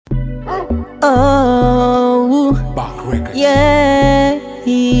Oh, Back records. yeah,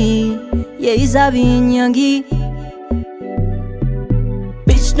 Zabi and Yungee.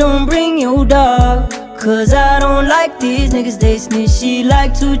 Bitch, don't bring your dog, cause I don't like these niggas, they snitch. She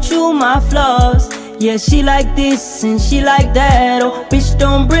like to chew my flaws. Yeah, she like this and she like that. Oh, bitch,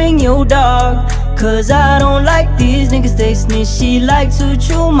 don't bring your dog, cause I don't like these niggas, they snitch. She like to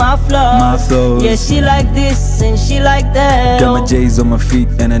chew my flaws. Yeah, she like this and she like that. Got my J's on my feet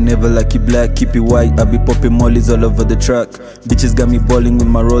and I never like it black. Keep it white, I be popping mollies all over the track. Bitches got me balling with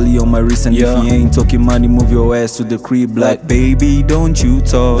my rollie on my wrist. And if you ain't talking money, move your ass to the crib. Like, baby, don't you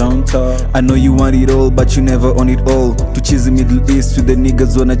talk. I know you want it all, but you never own it all. To cheesy Middle East with the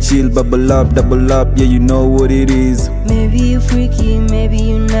niggas wanna chill. Bubble up, double up, yeah, you know what it is. Maybe you freaky, maybe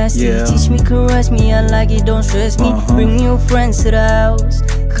you nasty. Teach me, caress me, I like it, don't stress me. Bring your friends to the house,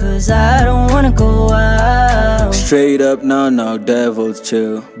 cause I don't wanna go out. Straight up, no, devils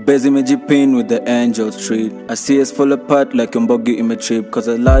chill. Busy me jipping with the angels treat. I see us fall apart like a buggy in my trip. Cause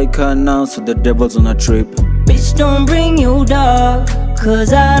I like her now, so the devil's on a trip. Bitch, don't bring your dog,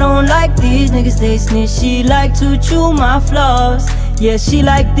 cause I don't like these niggas, they snitch. She like to chew my flaws. Yeah, she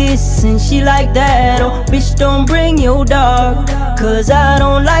like this and she like that. Oh, bitch, don't bring your dog, cause I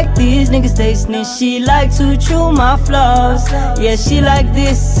don't like these niggas, they snitch. She like to chew my flaws. Yeah, she like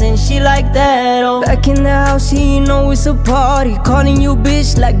this and she like that. Oh, back in the house, you know it's a party. Calling you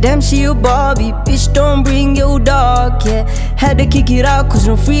bitch like damn, she a Barbie. Bitch, don't bring your dog, yeah. Had to kick it out cause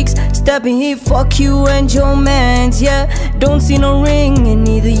no freaks stepping here. Fuck you and your mans, yeah. Don't see no ring and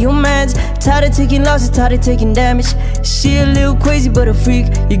neither your mans. Tired of taking losses, tired of taking damage. She a little crazy but a freak,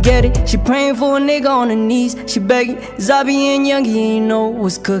 you get it. She praying for a nigga on her knees, she begging. Zabi and Yungee ain't know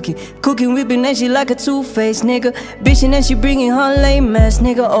what's cooking. Cooking, whipping, and she like a two-faced nigga. Bitchin' and she bringing her lame ass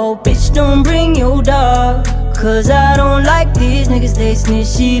nigga. Oh, bitch, don't bring your dog, cause I don't like these niggas, they snitch.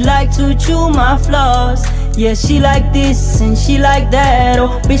 She like to chew my flaws. Yeah, she like this and she like that.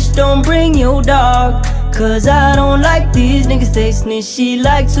 Oh, bitch, don't bring your dog, cause I don't like these niggas, they snitch. She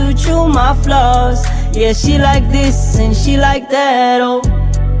like to chew my flaws. Yeah, she like this and she like that. Oh,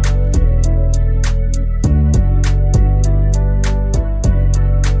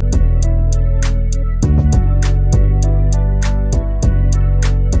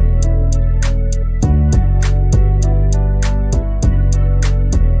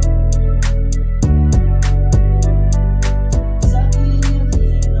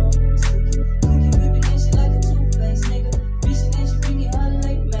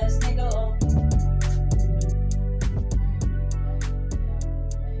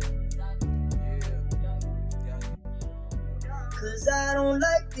 cause I don't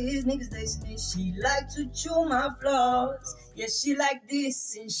like these niggas, they snitch. She like to chew my flaws. Yeah, she like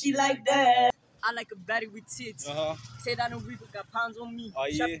this and she like that. I like a baddie with tits. Say that no reefer got pounds on me.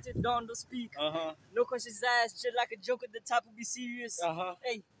 Shop it to dawn, don't speak. No questions asked, just like a joke at the top will be serious.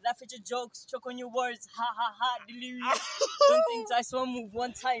 Hey, laugh at your jokes, choke on your words. Ha ha ha, delirious. Don't think I saw move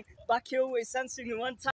one time. Back your way, answering me one time.